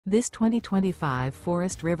This 2025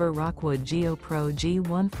 Forest River Rockwood Geo Pro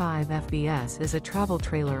G15 FBS is a travel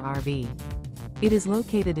trailer RV. It is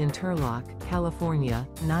located in Turlock, California,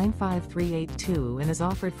 95382 and is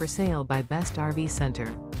offered for sale by Best RV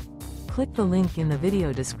Center. Click the link in the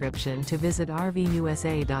video description to visit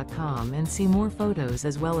RVUSA.com and see more photos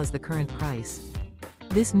as well as the current price.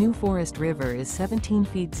 This new Forest River is 17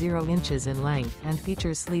 feet 0 inches in length and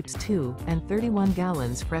features sleeps 2 and 31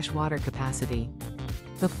 gallons fresh water capacity.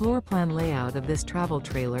 The floor plan layout of this travel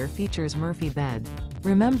trailer features Murphy bed.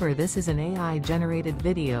 Remember, this is an AI-generated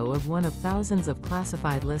video of one of thousands of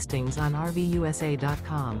classified listings on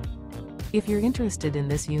RVUSA.com. If you're interested in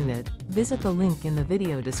this unit, visit the link in the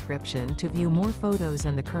video description to view more photos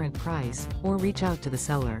and the current price, or reach out to the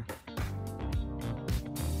seller.